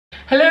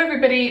Hello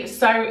everybody,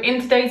 so in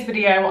today's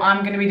video I'm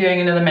going to be doing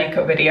another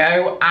makeup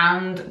video,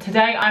 and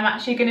today I'm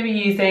actually going to be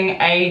using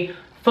a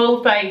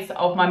full face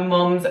of my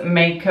mum's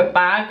makeup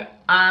bag.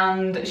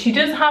 And she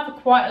does have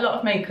quite a lot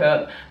of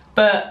makeup,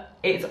 but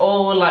it's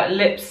all like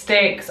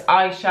lipsticks,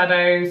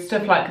 eyeshadow,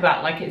 stuff like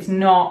that. Like, it's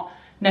not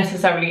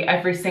necessarily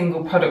every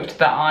single product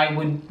that I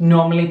would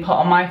normally put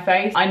on my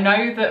face. I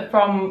know that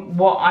from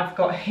what I've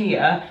got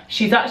here,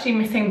 she's actually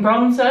missing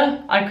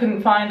bronzer. I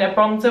couldn't find a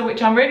bronzer,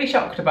 which I'm really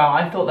shocked about.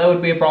 I thought there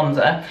would be a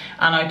bronzer,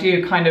 and I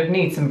do kind of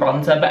need some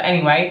bronzer. But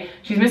anyway,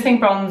 she's missing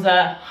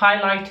bronzer,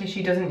 highlighter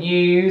she doesn't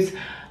use,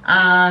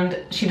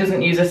 and she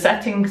doesn't use a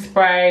setting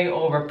spray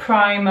or a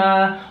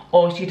primer,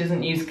 or she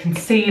doesn't use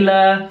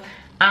concealer.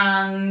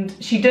 And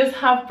she does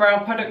have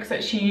brow products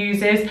that she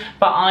uses,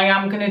 but I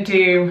am gonna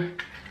do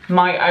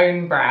my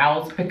own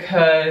brows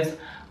because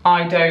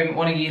I don't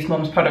want to use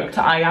mum's product.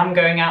 I am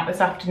going out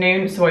this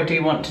afternoon, so I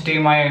do want to do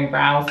my own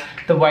brows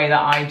the way that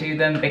I do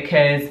them,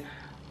 because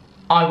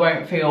I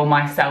won't feel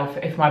myself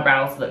if my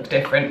brows look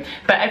different.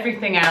 But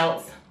everything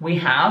else we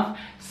have.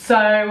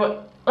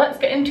 So let's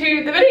get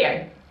into the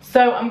video.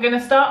 So I'm going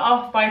to start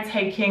off by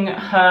taking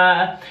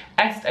her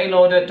Estee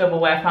Lauder Double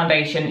Wear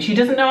Foundation. She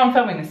doesn't know I'm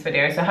filming this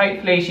video, so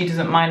hopefully she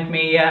doesn't mind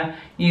me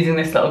using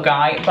this little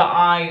guy, but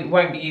I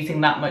won't be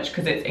using that much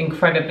because it's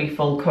incredibly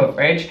full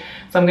coverage.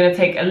 So I'm going to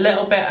take a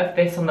little bit of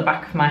this on the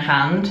back of my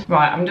hand.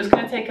 Right, I'm just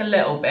going to take a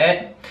little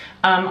bit.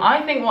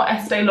 I think what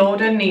Estee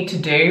Lauder need to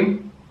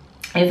do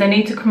is they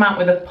need to come out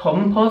with a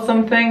pump or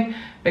something,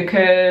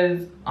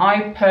 because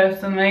I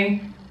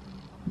personally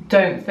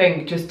don't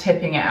think just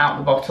tipping it out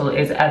the bottle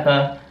is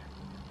ever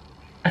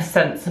a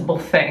sensible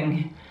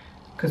thing,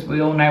 because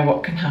we all know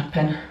what can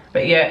happen.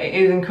 But yeah, it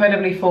is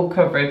incredibly full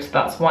coverage.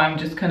 That's why I'm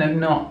just kind of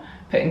not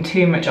putting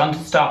too much on to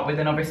start with,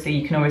 and obviously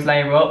you can always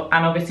layer up.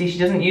 And obviously she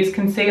doesn't use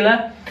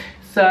concealer,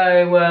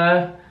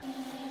 so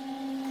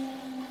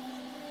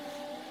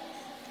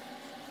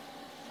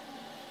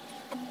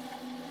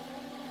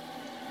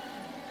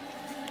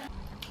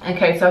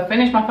okay, so I've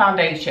finished my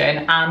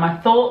foundation, and my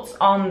thoughts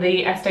on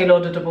the Estee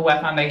Lauder Double Wear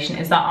Foundation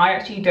is that I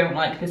actually don't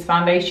like this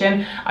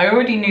foundation. I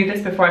already knew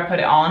this before I put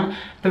it on.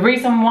 The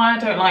reason why I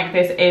don't like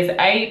this is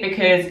A,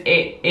 because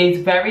it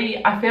is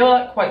very, I feel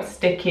like, quite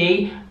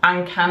sticky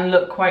and can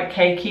look quite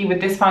cakey. With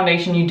this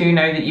foundation you do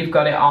know that you've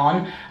got it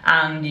on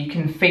and you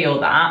can feel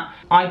that.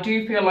 I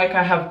do feel like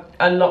I have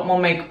a lot more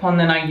makeup on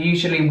than I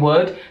usually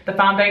would. The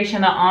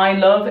foundation that I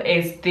love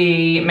is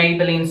the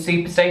Maybelline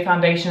Superstay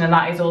foundation, and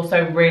that is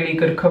also really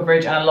good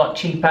coverage and a lot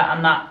cheaper,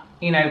 and that,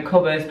 you know,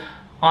 covers,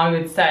 I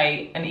would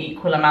say, an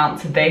equal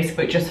amount to this,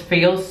 but just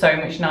feels so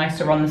much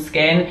nicer on the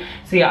skin.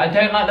 So yeah, I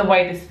don't like the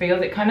way this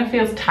feels. It kind of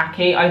feels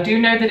tacky. I do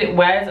know that it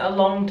wears a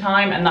long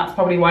time, and that's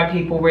probably why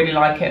people really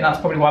like it, and that's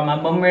probably why my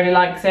mum really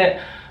likes it.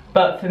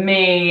 But for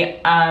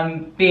me,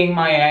 being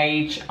my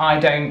age, I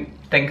don't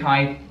think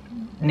I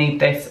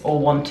need this or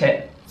want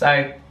it.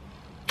 So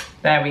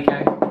there we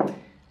go.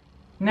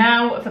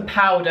 Now for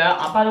powder.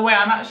 By the way,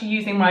 I'm actually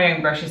using my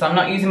own brushes. I'm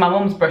not using my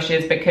mum's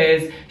brushes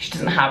because she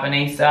doesn't have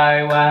any. So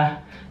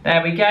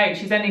there we go.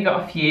 She's only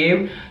got a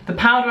few. The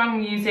powder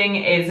I'm using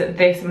is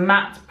this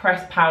matte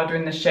pressed powder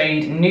in the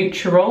shade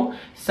Neutral.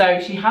 So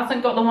she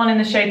hasn't got the one in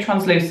the shade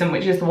Translucent,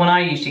 which is the one I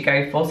usually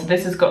go for. So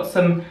this has got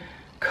some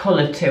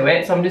colour to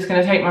it. So I'm just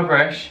going to take my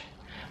brush.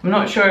 I'm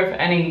not sure if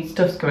any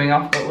stuff's coming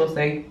off, but we'll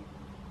see.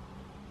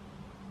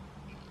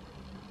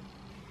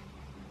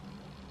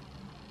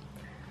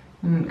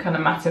 Kind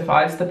of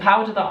mattifies. The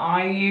powder that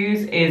I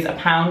use is a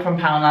pound from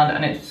Poundland,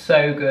 and it's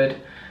so good.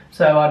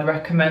 So I'd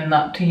recommend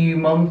that to you,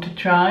 mum, to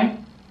try.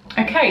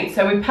 Okay,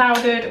 so we're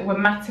powdered, we're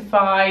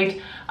mattified.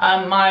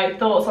 My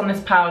thoughts on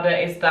this powder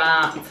is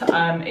that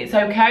it's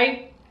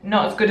okay.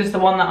 Not as good as the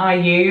one that I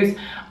use.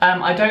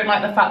 I don't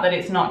like the fact that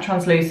it's not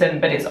translucent,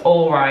 but it's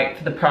all right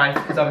for the price,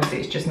 because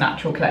obviously it's just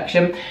Natural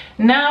Collection.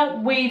 Now,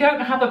 we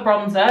don't have a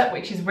bronzer,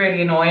 which is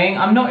really annoying.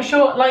 I'm not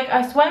sure, like,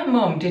 I swear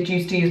mum did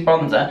used to use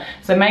bronzer,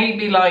 so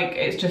maybe like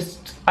it's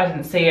just I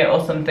didn't see it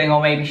or something,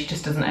 or maybe she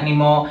just doesn't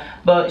anymore.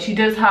 But she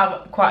does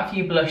have quite a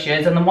few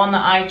blushes, and the one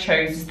that I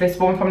chose is this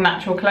one from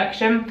Natural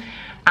Collection,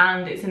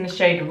 and it's in the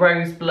shade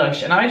Rose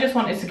Blush, and I just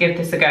wanted to give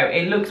this a go.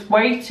 It looks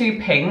way too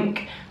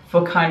pink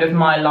for kind of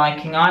my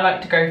liking. I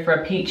like to go for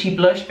a peachy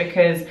blush,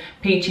 because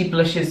peachy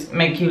blushes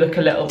make you look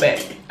a little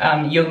bit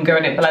younger,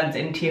 and it blends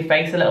into your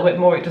face a little bit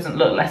more. It doesn't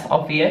look less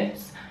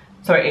obvious.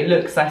 Sorry, it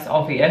looks less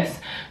obvious.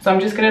 So I'm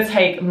just gonna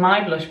take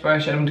my blush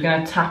brush, and I'm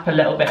gonna tap a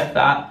little bit of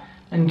that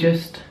and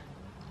just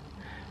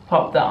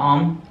pop that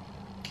on.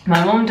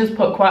 My mum does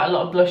put quite a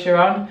lot of blusher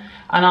on,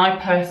 and I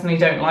personally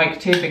don't like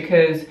to,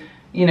 because,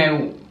 you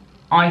know,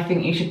 I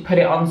think you should put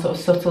it on sort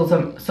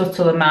of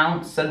subtle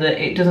amounts, so that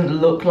it doesn't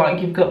look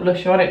like you've got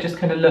blusher on. It just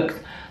kind of looks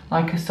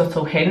like a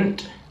subtle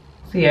hint.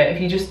 So yeah,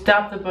 if you just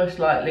dab the brush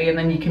lightly, and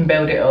then you can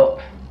build it up.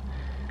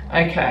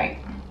 Okay,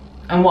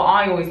 and what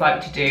I always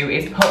like to do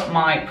is put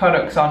my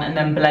products on and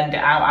then blend it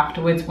out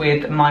afterwards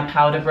with my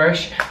powder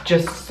brush,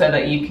 just so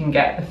that you can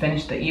get the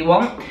finish that you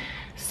want.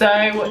 So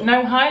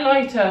no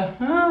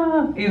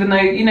highlighter, even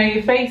though, you know,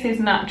 your face is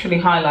naturally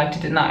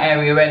highlighted in that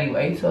area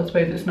anyway, so I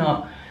suppose it's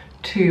not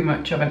too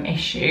much of an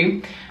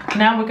issue.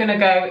 Now we're going to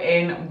go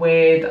in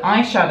with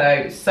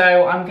eyeshadow.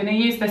 So I'm going to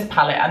use this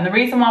palette, and the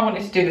reason why I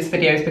wanted to do this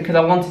video is because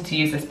I wanted to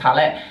use this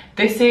palette.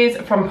 This is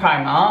from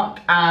Primark,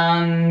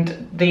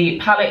 and the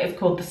palette is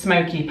called the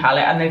Smoky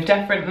palette, and they've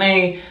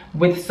definitely,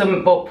 with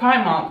some, well,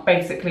 Primark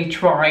basically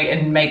try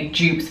and make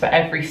dupes for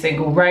every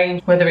single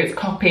range, whether it's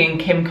copying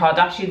Kim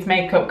Kardashian's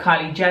makeup,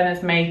 Kylie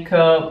Jenner's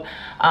makeup,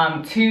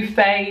 Too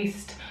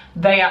Faced.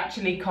 They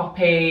actually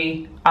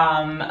copy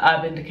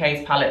Urban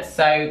Decay's palettes.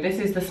 So this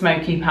is the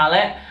Smoky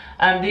palette.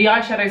 The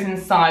eyeshadows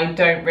inside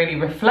don't really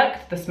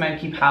reflect the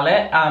Smoky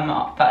palette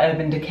that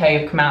Urban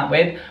Decay have come out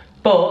with,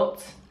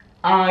 but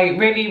I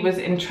really was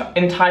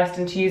enticed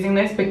into using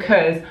this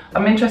because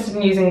I'm interested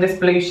in using this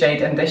blue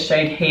shade and this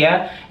shade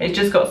here. It's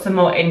just got some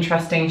more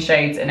interesting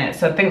shades in it,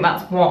 so I think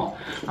that's what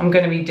I'm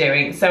going to be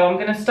doing. So I'm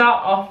going to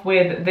start off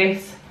with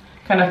this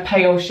kind of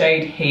pale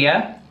shade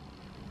here.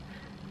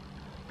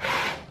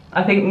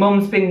 I think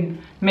Mum's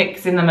been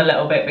mixing them a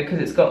little bit because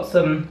it's got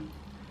some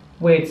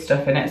weird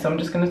stuff in it, so I'm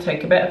just going to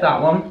take a bit of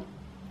that one,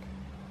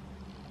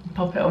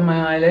 pop it on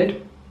my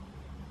eyelid.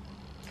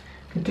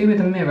 Could do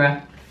with a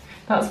mirror.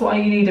 That's why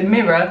you need a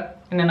mirror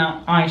in an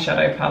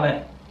eyeshadow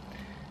palette.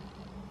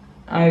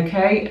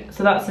 Okay,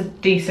 so that's a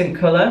decent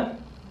colour.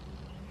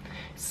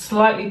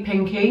 Slightly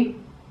pinky.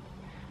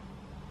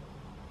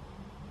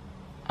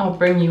 I'll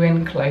bring you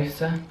in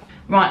closer.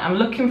 Right, I'm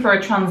looking for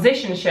a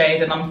transition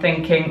shade, and I'm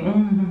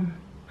thinking,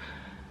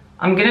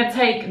 I'm gonna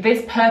take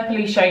this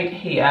purpley shade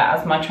here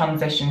as my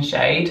transition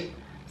shade.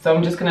 So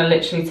I'm just gonna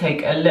literally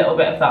take a little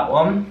bit of that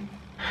one.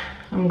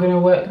 I'm gonna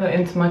work that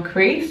into my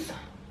crease.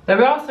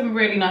 There are some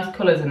really nice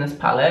colours in this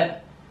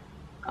palette,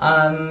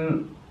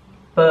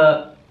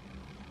 but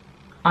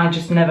I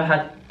just never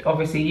had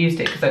obviously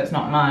used it because it's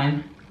not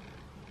mine.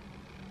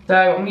 So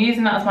I'm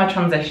using that as my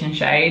transition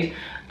shade,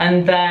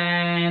 and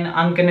then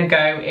I'm gonna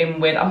go in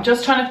with, I'm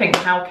just trying to think,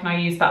 how can I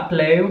use that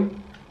blue?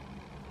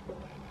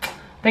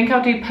 I think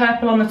I'll do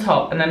purple on the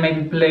top and then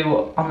maybe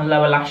blue on the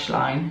lower lash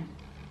line.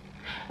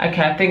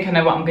 Okay, I think I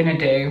know what I'm gonna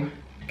do.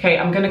 Okay,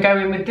 I'm gonna go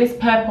in with this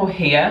purple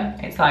here.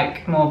 It's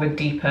like more of a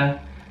deeper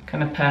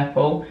kind of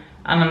purple.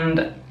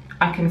 And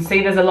I can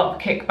see there's a lot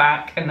of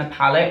kickback in the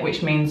palette,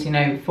 which means, you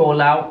know,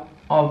 fallout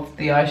of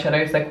the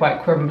eyeshadows, they're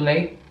quite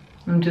crumbly.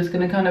 I'm just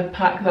gonna kind of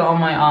pack that on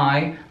my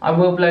eye. I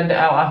will blend it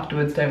out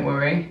afterwards, don't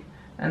worry.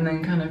 And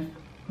then kind of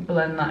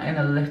blend that in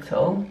a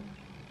little,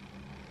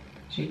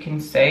 as you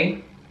can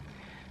see.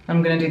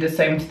 I'm going to do the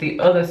same to the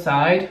other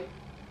side.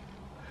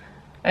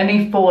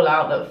 Any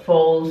fallout that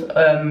falls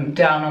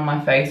down on my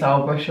face,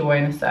 I'll brush away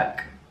in a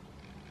sec.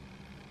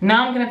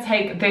 Now I'm going to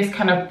take this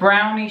kind of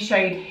browny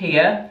shade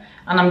here,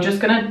 and I'm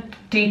just going to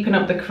deepen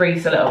up the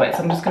crease a little bit.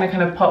 So I'm just going to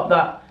kind of pop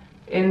that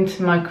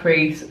into my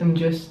crease and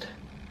just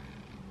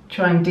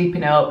try and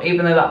deepen it up,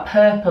 even though that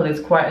purple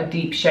is quite a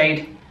deep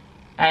shade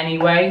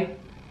anyway.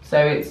 So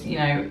it's, you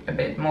know, a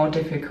bit more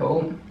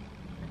difficult.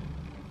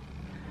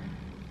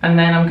 And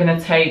then I'm gonna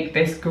take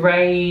this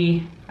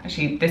grey,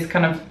 actually this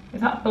kind of, is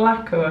that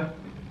black or?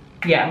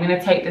 Yeah, I'm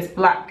gonna take this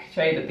black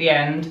shade at the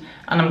end,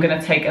 and I'm gonna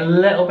take a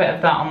little bit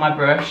of that on my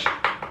brush,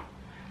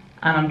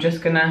 and I'm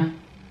just gonna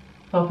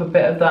pop a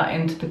bit of that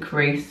into the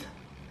crease,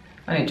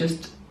 and it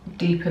just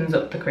deepens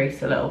up the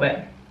crease a little bit.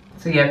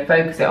 So yeah,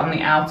 focus it on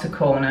the outer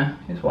corner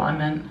is what I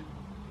meant.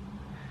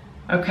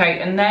 Okay,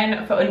 and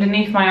then for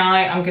underneath my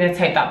eye, I'm gonna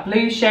take that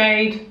blue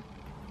shade.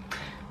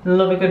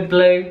 Love a good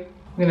blue.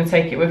 I'm going to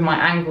take it with my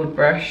angled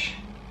brush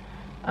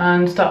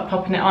and start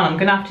popping it on. I'm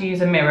going to have to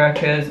use a mirror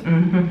because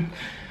it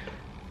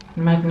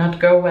might not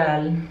go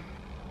well.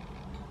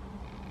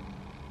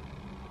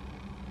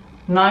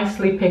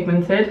 Nicely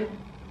pigmented.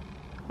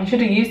 I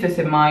should have used this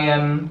in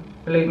my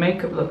blue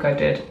makeup look I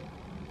did.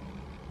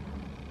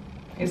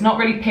 It's not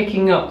really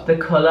picking up the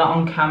colour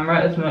on camera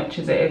as much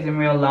as it is in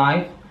real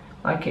life.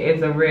 Like, it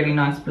is a really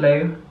nice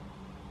blue.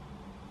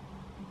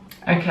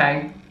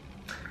 Okay.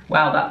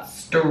 Wow, that's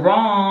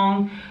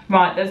strong.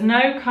 Right, there's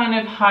no kind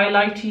of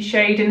highlighty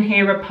shade in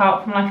here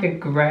apart from like a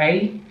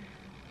grey,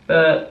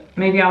 but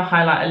maybe I'll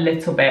highlight a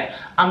little bit.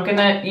 I'm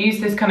gonna use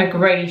this kind of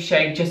grey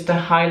shade just to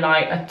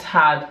highlight a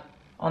tad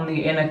on the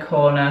inner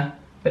corner,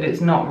 but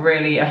it's not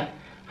really a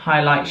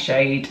highlight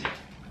shade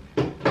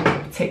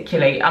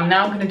particularly. I'm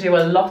now gonna do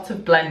a lot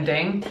of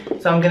blending.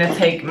 So I'm gonna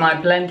take my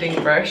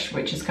blending brush,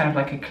 which is kind of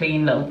like a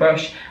clean little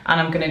brush,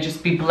 and I'm gonna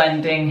just be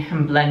blending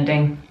and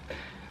blending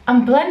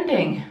and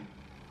blending.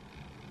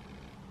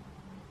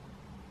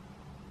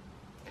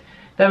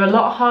 They're a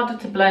lot harder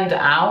to blend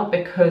out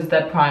because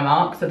they're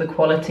Primark, so the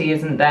quality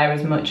isn't there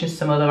as much as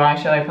some other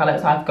eyeshadow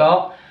palettes I've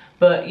got.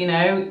 But, you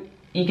know,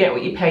 you get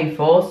what you pay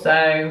for,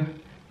 so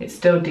it's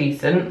still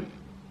decent.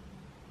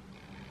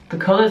 The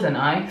colours are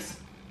nice.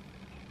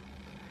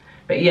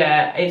 But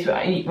yeah, it's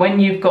when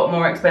you've got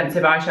more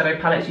expensive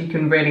eyeshadow palettes, you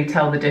can really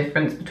tell the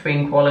difference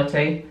between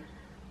quality.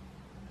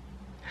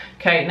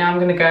 Okay, now I'm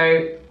going to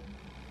go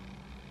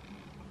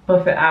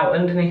buff it out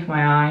underneath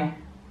my eye.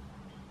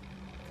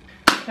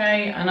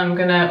 Okay, and I'm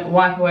gonna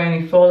wipe away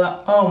any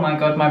fallout. Oh my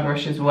god, my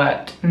brush is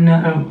wet.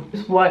 No.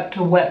 Just wiped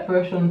a wet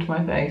brush onto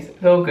my face.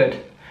 It's all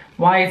good.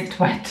 Why is it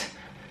wet?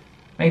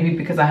 Maybe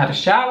because I had a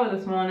shower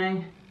this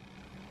morning.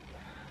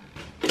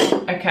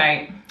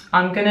 Okay,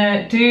 I'm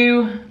gonna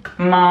do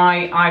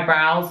my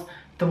eyebrows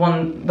the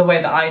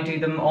way that I do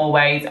them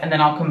always, and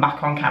then I'll come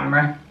back on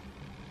camera.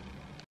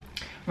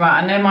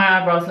 Right, I know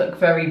my eyebrows look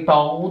very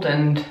bold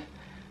and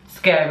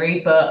scary,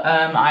 but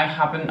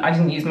I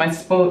didn't use my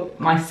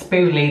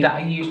spoolie that I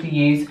usually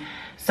use.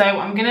 So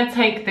I'm gonna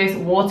take this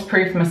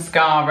waterproof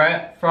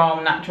mascara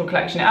from Natural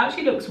Collection. It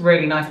actually looks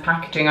really nice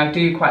packaging. I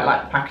do quite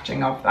like the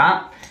packaging of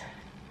that.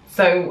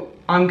 So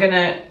I'm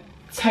gonna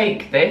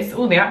take this,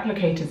 oh, the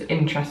applicator's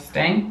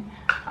interesting,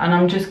 and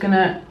I'm just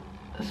gonna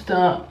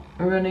start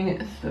running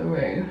it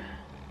through.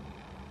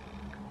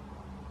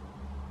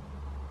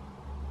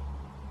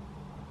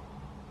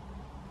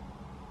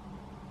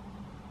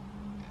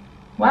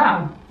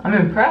 Wow, I'm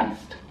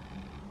impressed.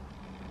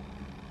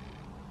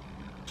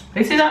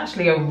 This is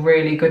actually a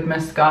really good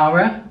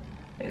mascara.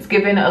 It's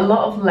giving a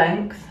lot of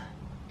length.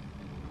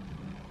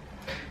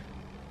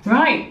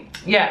 Right,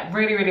 yeah,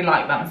 really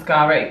like that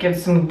mascara. It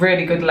gives some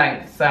really good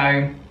length,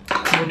 so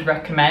would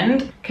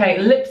recommend. Okay,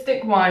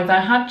 lipstick wise, I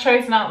had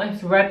chosen out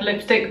this red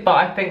lipstick, but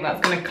I think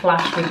that's gonna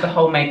clash with the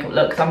whole makeup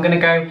look, so I'm gonna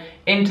go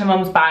into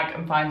Mum's bag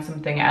and find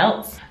something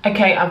else.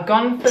 Okay, I've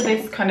gone for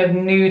this kind of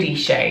nudie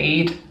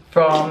shade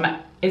from,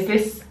 is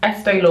this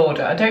Estee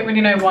Lauder? I don't really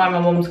know why my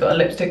mum's got a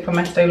lipstick from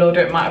Estee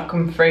Lauder. It might have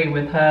come free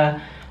with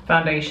her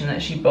foundation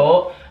that she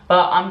bought.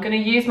 But I'm gonna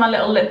use my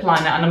little lip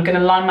liner and I'm gonna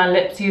line my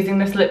lips using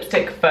this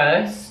lipstick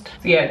first.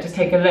 So yeah, just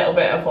take a little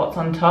bit of what's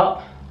on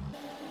top.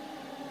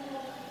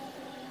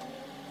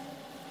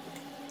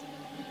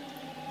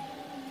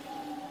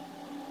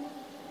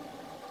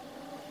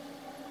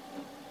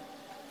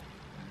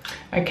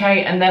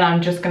 Okay, and then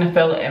I'm just gonna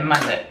fill it in my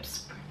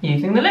lips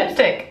using the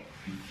lipstick.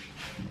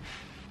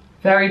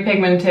 Very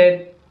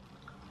pigmented.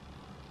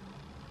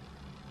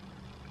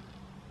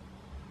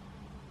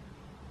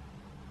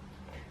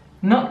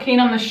 Not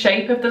keen on the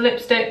shape of the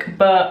lipstick,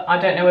 but I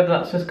don't know whether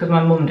that's just because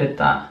my mum did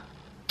that.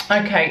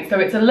 Okay, so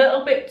it's a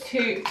little bit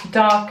too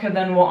darker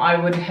than what I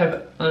would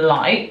have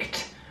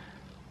liked,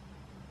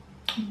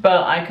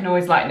 but I can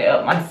always lighten it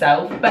up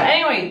myself. But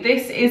anyway,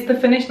 this is the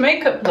finished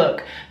makeup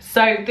look.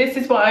 So this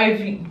is what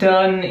I've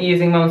done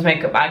using Mum's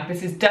makeup bag.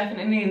 This is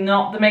definitely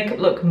not the makeup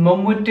look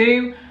Mum would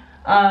do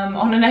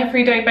on an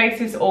everyday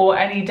basis or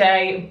any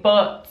day,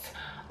 but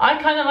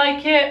I kind of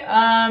like it.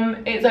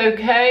 It's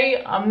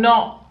okay. I'm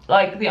not,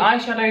 like, the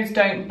eyeshadows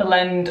don't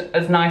blend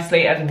as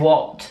nicely as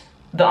what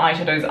the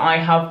eyeshadows I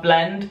have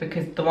blend,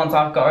 because the ones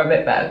I've got are a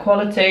bit better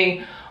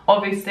quality.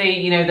 Obviously,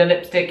 you know, the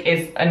lipstick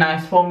is a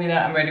nice formula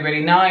and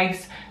really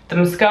nice. The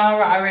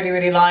mascara I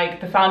really like.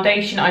 The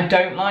foundation I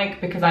don't like,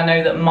 because I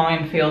know that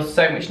mine feels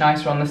so much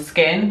nicer on the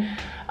skin.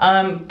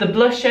 The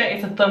blusher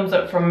is a thumbs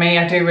up from me.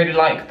 I do really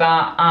like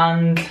that,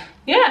 and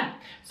yeah,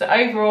 so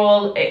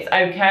overall it's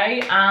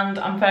okay and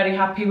I'm fairly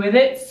happy with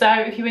it. So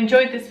if you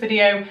enjoyed this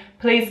video,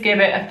 please give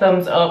it a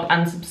thumbs up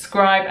and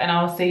subscribe, and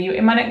I'll see you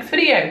in my next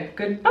video.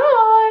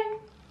 Goodbye.